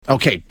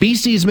Okay,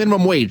 BC's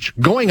minimum wage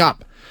going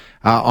up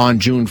on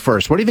June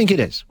 1st. What do you think it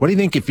is? What do you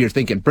think if you're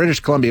thinking British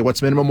Columbia,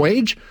 what's minimum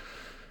wage?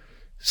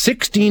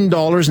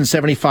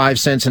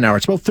 $16.75 an hour.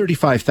 It's about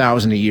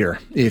 $35,000 a year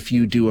if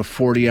you do a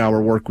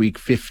 40-hour work week,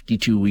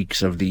 52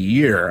 weeks of the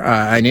year.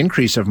 An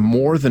increase of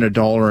more than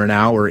 $1 an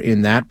hour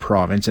in that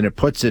province, and it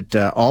puts it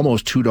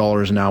almost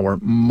 $2 an hour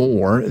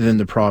more than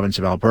the province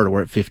of Alberta.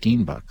 We're at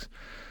 $15.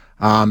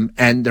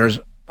 And there's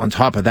on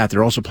top of that,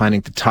 they're also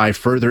planning to tie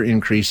further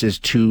increases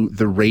to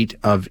the rate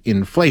of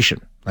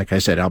inflation. Like I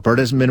said,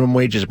 Alberta's minimum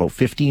wage is about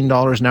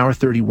 $15 an hour,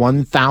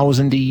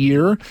 $31,000 a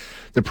year.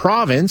 The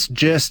province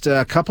just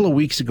a couple of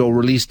weeks ago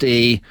released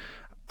a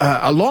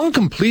long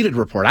completed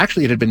report.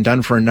 Actually, it had been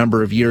done for a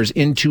number of years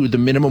into the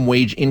minimum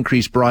wage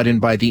increase brought in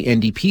by the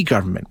NDP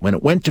government when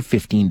it went to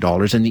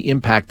 $15 and the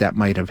impact that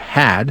might have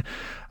had.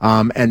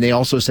 And they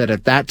also said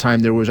at that time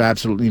there was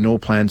absolutely no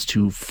plans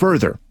to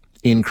further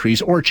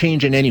increase or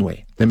change in any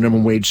way the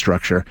minimum wage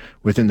structure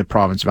within the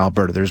province of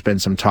Alberta. There's been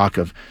some talk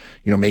of,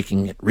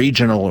 making it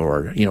regional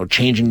or,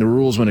 changing the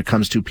rules when it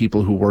comes to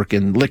people who work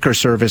in liquor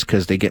service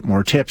because they get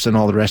more tips and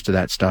all the rest of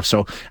that stuff.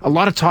 So a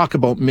lot of talk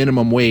about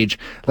minimum wage.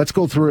 Let's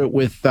go through it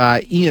with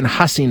Ian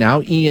Hussey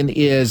now. Ian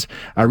is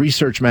a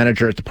research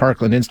manager at the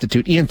Parkland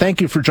Institute. Ian, thank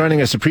you for joining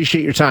us.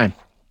 Appreciate your time.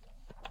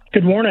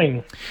 Good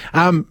morning.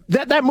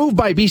 That move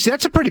by BC,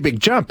 that's a pretty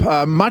big jump,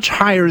 much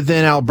higher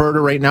than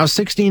Alberta right now,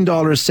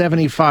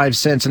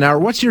 $16.75 an hour.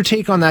 What's your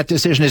take on that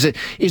decision? Is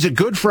it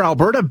good for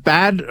Alberta,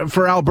 bad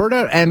for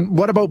Alberta? And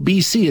what about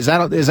BC? Is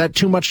that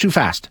too much, too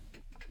fast?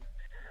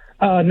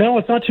 No,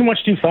 it's not too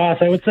much too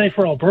fast. I would say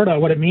for Alberta,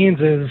 what it means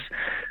is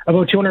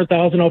about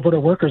 200,000 Alberta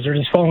workers are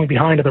just falling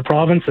behind other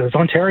provinces.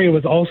 Ontario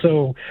is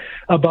also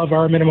above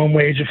our minimum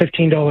wage of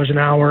 $15 an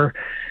hour.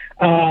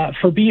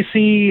 For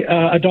BC,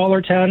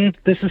 $1.10.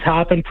 This has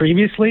happened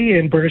previously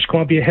in British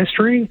Columbia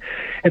history.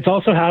 It's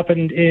also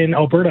happened in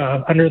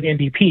Alberta under the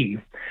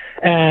NDP.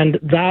 And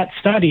that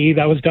study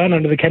that was done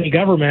under the Kenney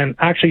government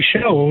actually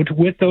showed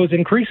with those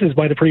increases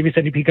by the previous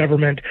NDP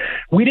government,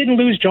 we didn't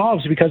lose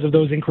jobs because of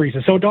those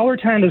increases. So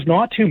 $1.10 is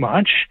not too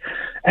much.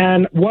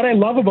 And what I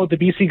love about the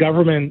BC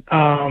government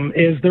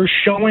is they're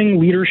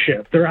showing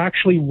leadership. They're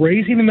actually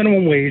raising the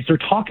minimum wage. They're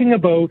talking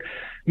about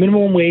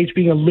minimum wage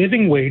being a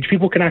living wage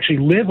people can actually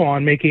live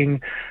on making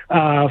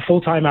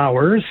full-time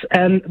hours,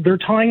 and they're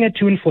tying it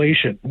to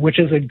inflation, which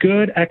is a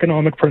good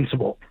economic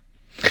principle.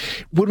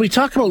 When we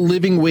talk about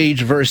living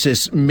wage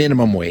versus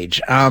minimum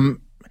wage,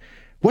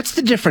 what's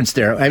the difference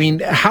there? I mean,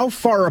 how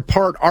far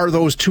apart are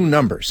those two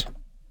numbers?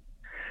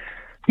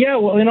 Yeah,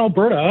 well, in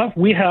Alberta,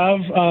 we have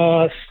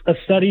a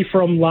study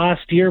from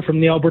last year from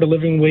the Alberta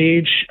Living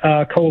Wage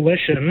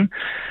Coalition,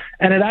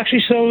 and it actually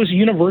shows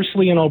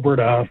universally in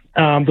Alberta,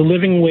 the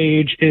living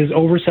wage is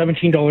over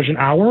 $17 an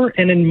hour,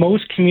 and in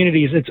most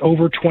communities, it's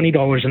over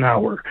 $20 an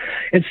hour.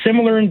 It's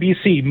similar in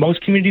BC.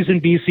 Most communities in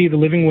BC, the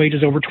living wage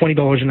is over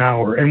 $20 an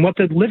hour. And what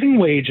the living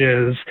wage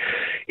is,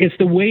 it's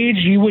the wage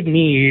you would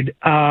need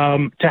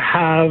to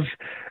have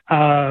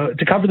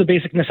to cover the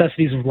basic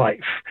necessities of life.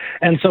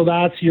 And so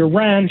that's your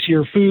rent,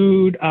 your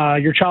food,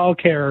 your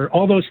childcare,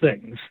 all those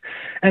things.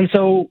 And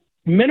so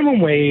minimum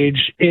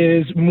wage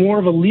is more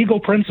of a legal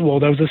principle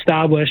that was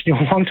established a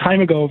long time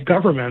ago of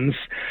governments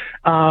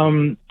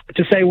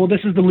to say, well,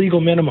 this is the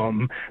legal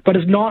minimum, but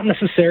it's not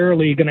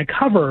necessarily going to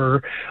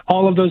cover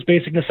all of those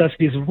basic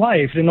necessities of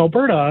life. In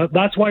Alberta,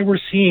 that's why we're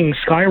seeing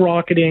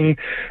skyrocketing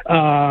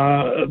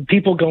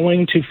people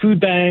going to food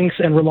banks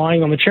and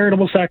relying on the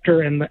charitable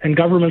sector and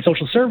government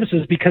social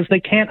services because they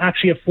can't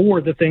actually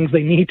afford the things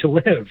they need to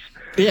live.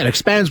 Yeah, it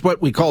expands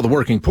what we call the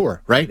working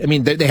poor, right? I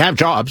mean, they have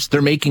jobs,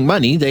 they're making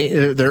money,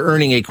 they're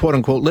earning a quote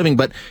unquote living,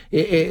 but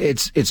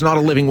it's not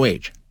a living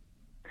wage.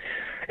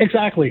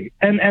 Exactly.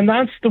 And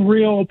that's the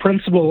real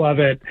principle of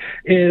it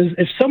is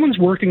if someone's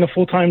working a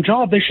full-time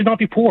job, they should not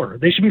be poor.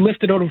 They should be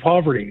lifted out of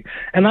poverty.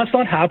 And that's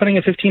not happening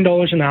at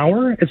 $15 an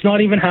hour. It's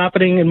not even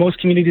happening in most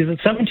communities at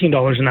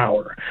 $17 an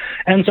hour.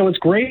 And so it's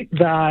great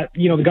that,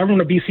 the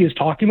government of BC is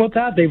talking about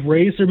that. They've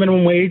raised their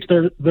minimum wage.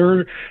 They're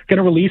going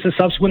to release a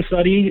subsequent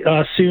study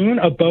soon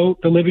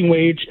about the living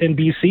wage in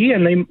BC,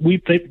 and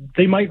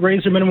they might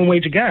raise their minimum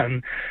wage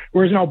again.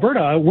 Whereas in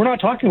Alberta, we're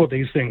not talking about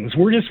these things.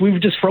 We've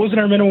just frozen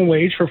our minimum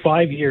wage for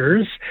 5 years.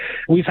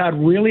 We've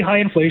had really high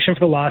inflation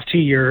for the last 2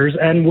 years,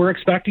 and we're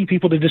expecting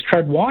people to just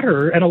tread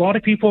water, and a lot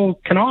of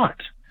people cannot.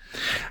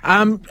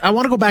 I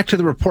want to go back to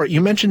the report. You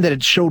mentioned that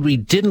it showed we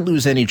didn't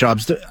lose any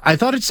jobs. I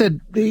thought it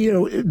said,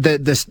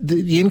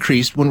 the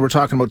increase when we're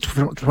talking about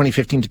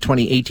 2015 to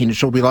 2018, it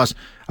showed we lost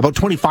about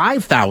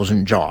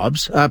 25,000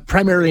 jobs,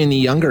 primarily in the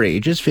younger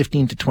ages,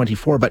 15 to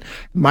 24. But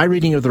my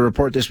reading of the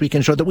report this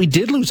weekend showed that we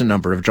did lose a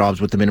number of jobs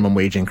with the minimum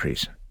wage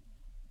increase.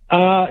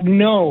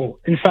 No,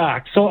 in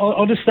fact. So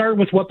I'll just start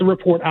with what the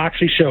report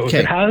actually shows. Okay.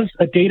 It has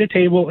a data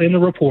table in the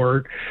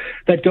report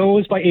that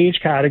goes by age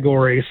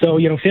category. So,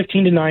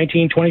 15 to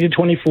 19, 20 to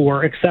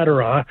 24, et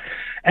cetera.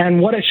 And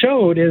what it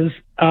showed is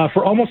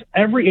for almost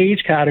every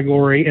age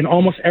category in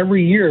almost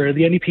every year,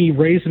 the NDP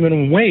raised the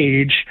minimum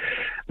wage.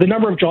 the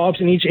number of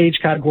jobs in each age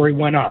category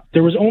went up.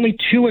 There was only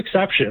two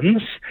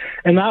exceptions,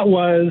 and that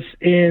was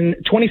in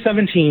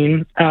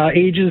 2017,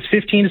 ages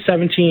 15 to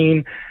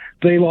 17,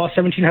 they lost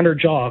 1,700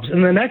 jobs.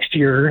 And the next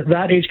year,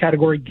 that age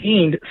category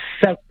gained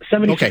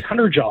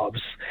 7,600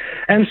 jobs.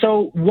 And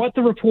so what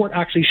the report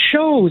actually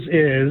shows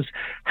is,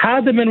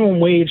 had the minimum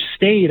wage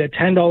stayed at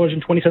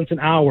 $10.20 an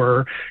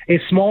hour, a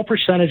small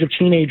percentage of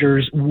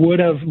teenagers would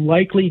have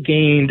likely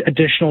gained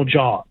additional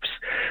jobs.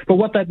 But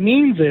what that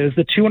means is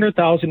the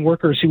 200,000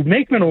 workers who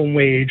make minimum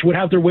wage would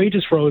have their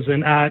wages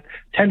frozen at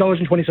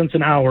 $10.20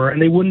 an hour,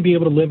 and they wouldn't be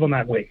able to live on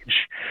that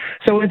wage.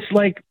 So it's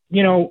like,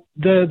 you know,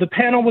 the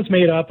panel was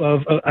made up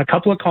of a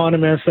couple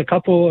economists, a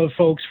couple of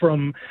folks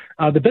from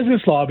the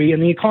business lobby,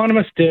 and the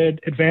economists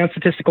did advanced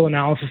statistical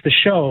analysis to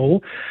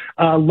show,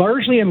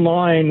 largely in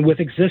line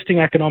with existing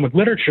economic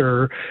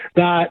literature,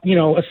 that, you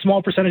know, a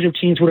small percentage of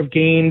teens would have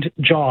gained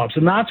jobs.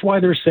 And that's why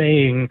they're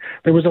saying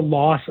there was a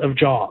loss of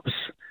jobs.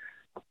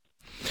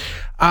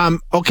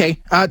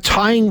 Okay.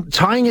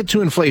 Tying it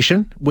to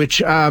inflation, which,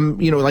 you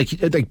know, like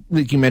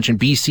you mentioned,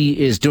 BC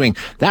is doing,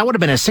 that would have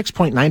been a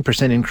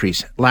 6.9%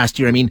 increase last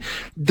year. I mean,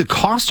 the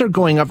costs are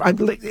going up.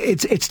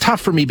 It's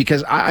tough for me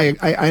because I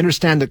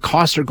understand that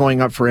costs are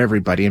going up for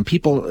everybody, and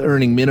people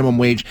earning minimum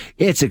wage,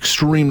 it's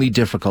extremely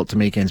difficult to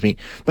make ends meet.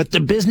 But the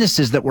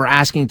businesses that we're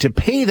asking to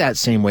pay that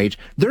same wage,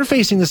 they're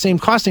facing the same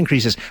cost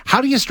increases.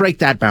 How do you strike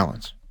that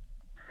balance?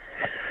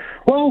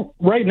 Well,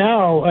 right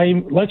now,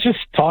 let's just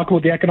talk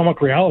about the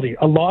economic reality.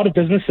 A lot of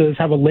businesses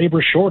have a labor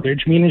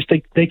shortage, meaning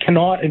they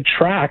cannot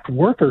attract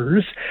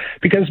workers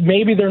because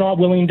maybe they're not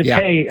willing to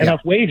pay enough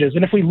wages.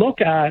 And if we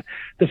look at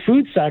the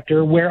food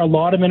sector, where a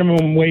lot of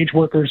minimum wage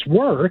workers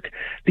work,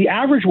 the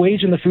average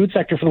wage in the food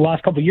sector for the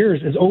last couple of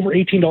years is over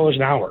 $18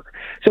 an hour.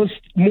 So it's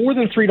more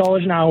than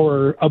 $3 an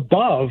hour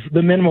above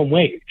the minimum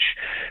wage.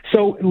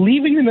 So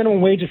leaving the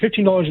minimum wage at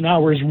 $15 an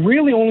hour is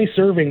really only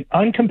serving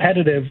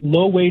uncompetitive,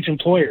 low-wage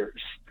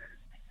employers.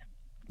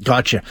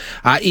 Gotcha.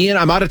 Ian,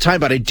 I'm out of time,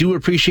 but I do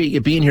appreciate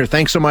you being here.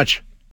 Thanks so much.